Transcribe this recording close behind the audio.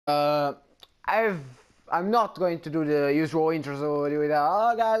I'm not going to do the usual intro with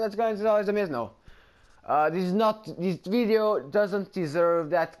oh guys, let's go into Nazism. No, this video doesn't deserve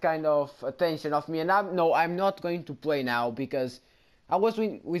that kind of attention of me, and I'm not going to play now because I was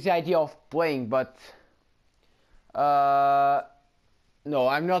with the idea of playing, but no,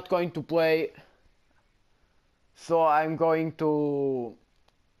 I'm not going to play. So I'm going to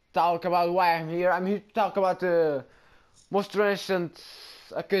talk about why I'm here. I'm here to talk about the most recent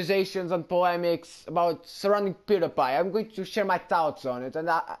accusations and polemics about surrounding Pewdiepie. I'm going to share my thoughts on it, and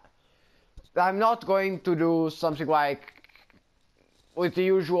I'm not going to do something like with the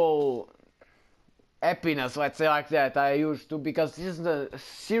usual happiness, let's say, like that I used to, because this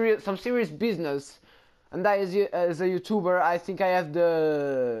is some serious business, and as a YouTuber, I think I have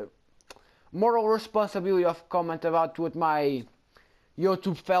the moral responsibility of comment about what my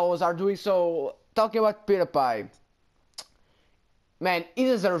YouTube fellows are doing. So, talking about Pewdiepie, man, he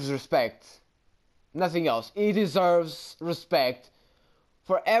deserves respect. Nothing else. He deserves respect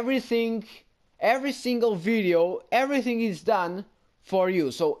for everything, every single video, everything he's done for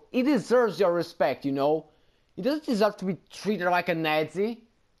you. So, he deserves your respect, you know. He doesn't deserve to be treated like a Nazi.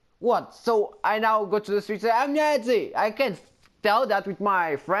 What? So, I now go to the street and say, I'm Nazi. I can't tell that with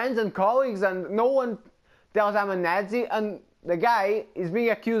my friends and colleagues, and no one tells I'm a Nazi, and the guy is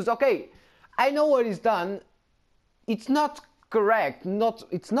being accused. Okay, I know what he's done. It's not correct.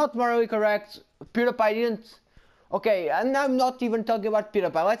 It's not morally correct. Pewdiepie didn't. Okay, and I'm not even talking about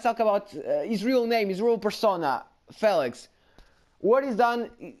Pewdiepie. Let's talk about his real name, his real persona, Felix. What he's done,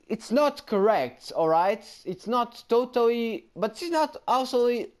 it's not correct, alright? It's not totally, but it's not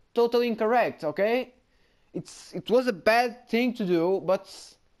also totally incorrect, okay? It was a bad thing to do, but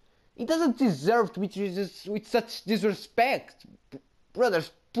it doesn't deserve to be treated with such disrespect.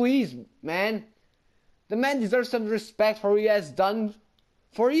 Brothers, please, man. The man deserves some respect for what he has done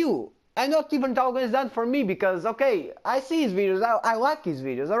for you. I'm not even talking what he's done for me, because, okay, I see his videos, I like his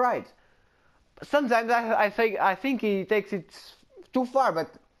videos, alright. Sometimes I think he takes it too far, but,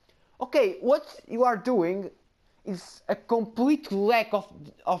 okay, what you are doing is a complete lack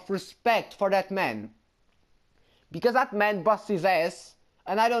of respect for that man. Because that man busts his ass,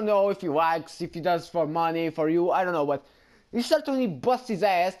 and I don't know if he likes, if he does for money, for you, I don't know, but he certainly busts his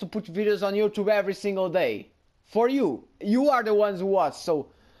ass to put videos on YouTube every single day. For you. You are the ones who watch,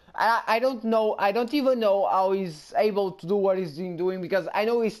 so I don't know, I don't even know how he's able to do what he's been doing, because I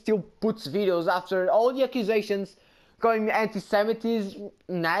know he still puts videos after all the accusations calling me anti-Semitism,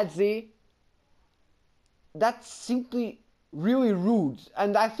 Nazi. That's simply really rude,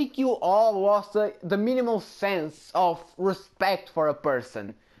 and I think you all lost the minimal sense of respect for a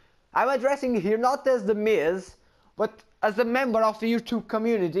person. I'm addressing here not as the Miz, but as a member of the YouTube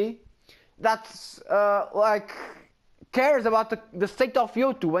community that's like cares about the state of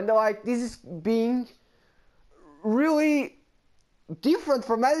YouTube, and like this is being really different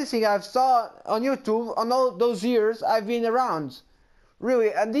from anything I've saw on YouTube on all those years I've been around,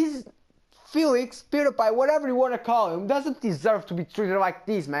 really. And this Felix, Pewdiepie, whatever you want to call him, doesn't deserve to be treated like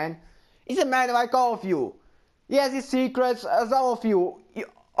this, man. He's a man like all of you. He has his secrets, as all of you.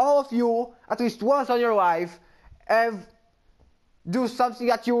 All of you, at least once in your life, have do something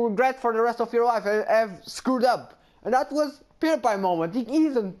that you regret for the rest of your life, have screwed up. And that was Pewdiepie moment. He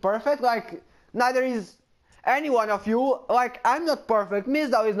isn't perfect, like, neither is any one of you. Like, I'm not perfect,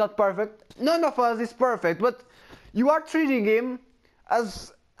 Mizdao is not perfect, none of us is perfect, but you are treating him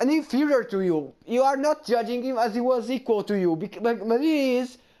as an inferior to you. You are not judging him as he was equal to you, but he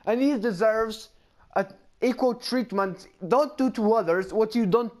is, and he deserves equal treatment. Don't do to others what you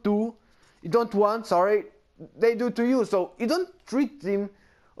don't want, sorry, they do to you. So you don't treat him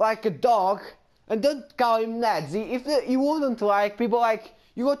like a dog, and don't call him Nazi. If you wouldn't like people like,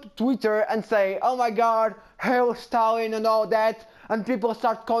 you go to Twitter and say, oh my god, hail Stalin and all that, and people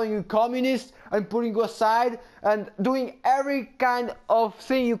start calling you communist and putting you aside and doing every kind of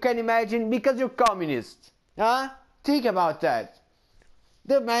thing you can imagine because you're communist. Huh? Think about that.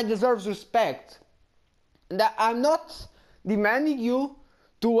 The man deserves respect. And I'm not demanding you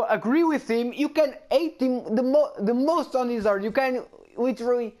to agree with him. You can hate him the most on his earth. You can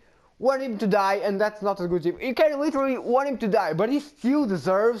literally want him to die, and that's not a good thing. You can literally want him to die, but he still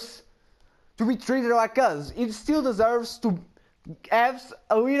deserves to be treated like us. He still deserves to have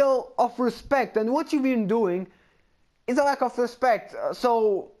a little of respect, and what you've been doing is a lack of respect.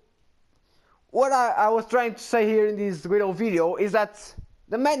 So what I was trying to say here in this little video is that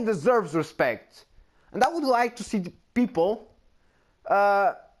the man deserves respect, and I would like to see people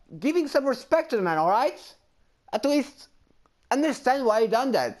giving some respect to the man, alright? At least understand why he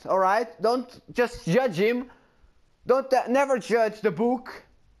done that, alright? Don't just judge him. Don't never judge the book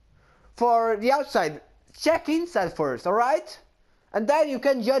for the outside. Check inside first, alright? And then you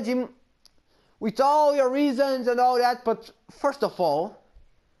can judge him with all your reasons and all that, but first of all,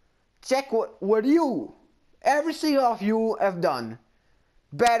 check what you, every single of you have done.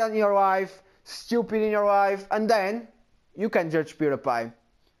 Bad on your life, stupid in your life, and then you can judge Pewdiepie.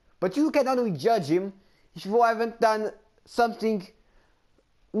 But you can only judge him if you haven't done something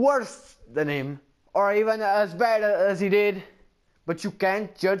worse than him, or even as bad as he did, but you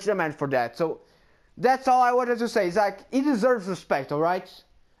can't judge the man for that. So that's all I wanted to say. It's like, he deserves respect, alright?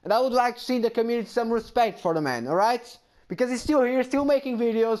 And I would like to see in the community some respect for the man, alright? Because he's still here, still making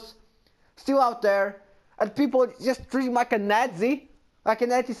videos, still out there, and people just treat him like a Nazi, like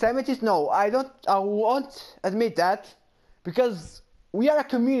an anti-Semitist. No, I won't admit that, because we are a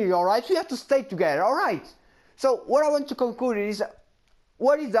community, alright? We have to stay together, alright? So what I want to conclude is,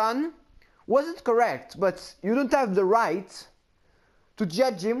 what he done wasn't correct, but you don't have the right to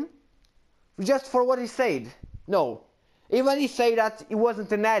judge him just for what he said. No. Even he said that he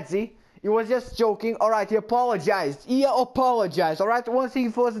wasn't a Nazi, he was just joking. Alright, he apologized. Alright, one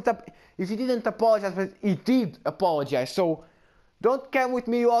thing, if he didn't apologize, but he did apologize. So don't come with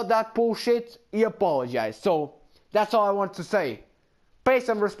me all that bullshit. He apologized. So that's all I want to say. Pay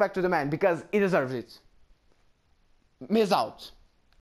some respect to the man because he deserves it. Miss out.